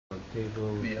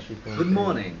Good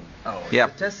morning. Yeah.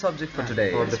 The test subject for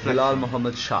today is Bilal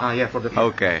Muhammad Shah. Yeah, for the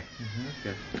Okay.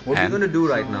 What we're And- going to do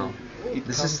right now,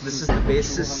 this is the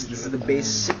basis, this is the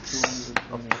basics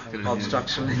of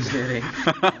structural engineering.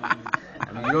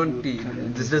 I mean, you don't teach,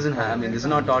 this doesn't have, I mean, this is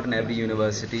not taught in every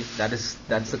university. That's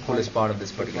the coolest part of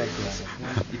this particular course.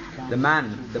 The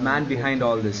man behind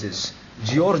all this is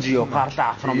Giorgio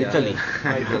Carta from Italy.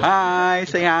 Hi,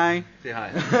 say hi. Say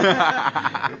hi.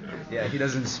 Yeah, he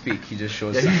doesn't speak, he just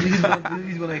shows he's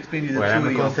going to explain you the Well,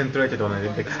 theory. I'm concentrated on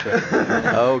it.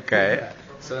 Okay.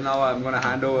 So now I'm going to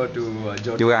hand over to You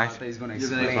Giorgio guys- Carta. He's going to You're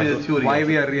gonna explain explain the theory why of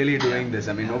we it. are really doing this.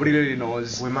 I mean, nobody really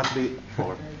knows. We must be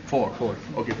four. Four.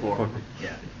 Okay, four.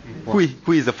 Yeah.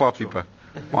 Who is the four people?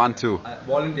 1, 2,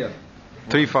 Volunteer.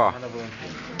 3, 4.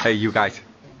 Hey, you guys.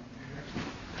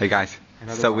 Hey, guys.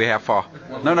 So we have 4.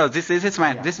 No, this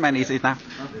man. This man is enough.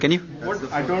 Can you?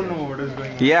 I don't know what is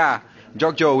going on. Yeah.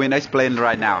 Giorgio will explain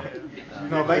right now.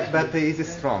 No, but he is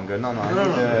strong. No.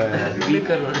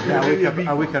 Weaker.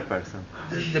 A weaker person.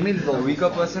 The means a weaker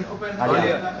person.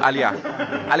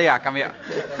 Alia, come here.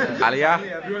 Alia,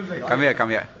 come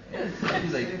here.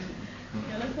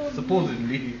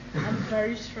 Supposedly. I'm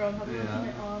very strong. I'm using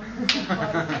my arm.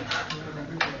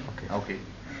 Okay.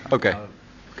 Okay.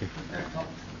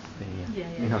 Yeah.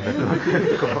 You know that.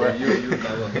 You cover.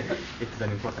 It's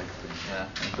an important thing.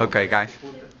 Yeah. Okay, guys.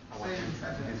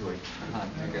 This way.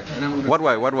 Okay. And I'm gonna,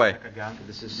 What way? Again.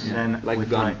 This is Then like we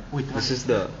gun. try- This is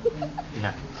the.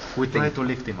 Yeah. We try to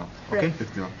lift him up. Okay?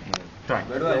 Lift him up. Try.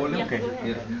 Where do I hold him? Yeah, go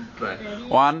ahead. Yeah. Try.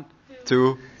 1,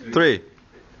 2, 3.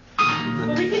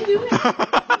 But we can do it.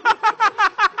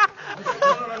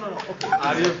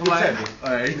 Are you flying?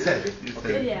 Alright, it's heavy.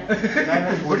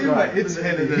 Yeah. What do you mean? It's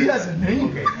heavy. He has a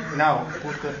name. Okay. Now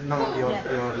put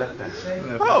your left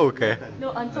hand. Oh, okay.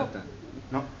 No, on top.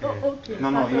 No. Oh, okay.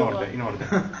 No, in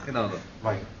order. No.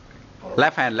 Why?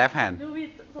 Left hand. No,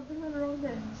 wait, something went wrong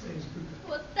there.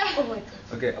 What's that? Oh my god.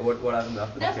 Okay. What happened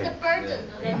after? That's Okay. the burden.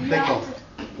 Then you Take have off.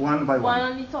 One by one one.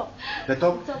 on the top. The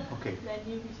top? Top. Okay. Then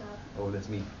you start. Oh, that's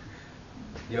me.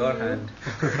 Your hand.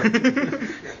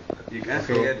 You can't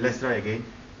So forget. let's try again.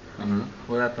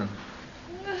 What happened?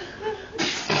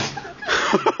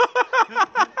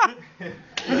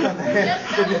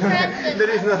 There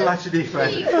is not much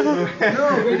difference.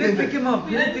 No, we didn't pick him up.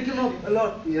 We didn't pick him up a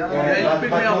lot.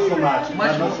 But not so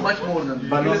much. Much more than.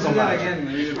 But not Let's so do that much. again.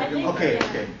 Maybe we'll pick him up. Okay.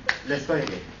 Let's try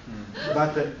again.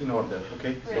 But in order,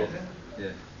 okay? So,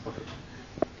 Yeah. okay.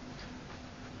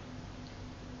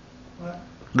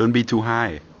 Don't be too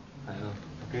high. I know.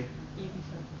 Okay?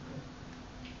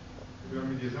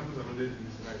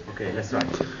 Okay, let's try.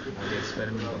 The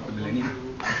experiment of the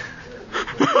millennium.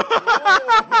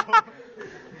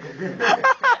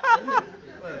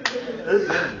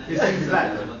 It seems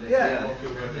like. Yeah.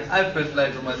 I felt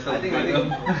like for myself. I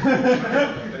think.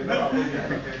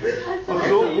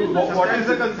 So, what is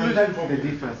the conclusion? The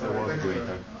difference was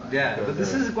greater. Yeah, but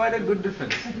this is quite a good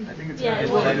difference. I think it's Yeah,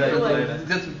 quite it good. was. Right.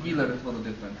 Just feel that it was a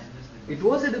difference. It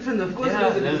was a difference, of course it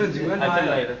was a difference. You went I felt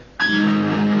higher.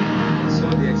 lighter. So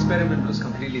the experiment was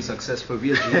completely successful.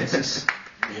 We are geniuses.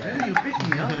 Yeah, you picked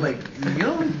me up like,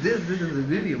 this is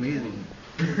really amazing.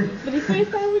 But the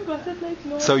first time we got it like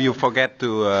no. So you forget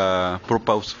to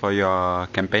propose for your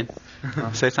campaign?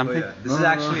 Say something? Oh, yeah. This is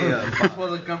actually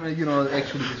this was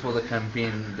actually this was a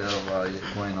campaign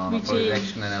going on Which for is-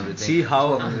 election and everything. See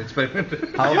how- This was an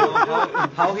experiment.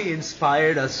 how he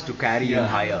inspired us to carry him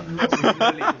higher.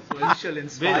 We shall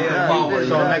inspire power.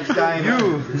 So next time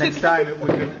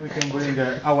we can bring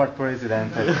our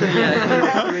president.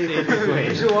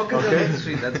 You should walk into the main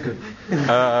street. That's good.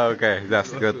 Okay, that's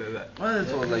good. Well,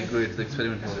 it was like great. The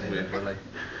experiment was great, but like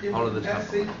all of this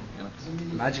happened.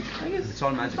 Magic. I guess it's all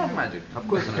magic. It's not magic. Of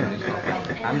course it's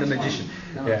not. I'm the magician.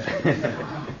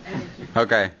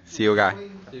 Okay, see you guys.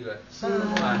 See you guys.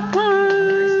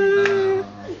 Bye.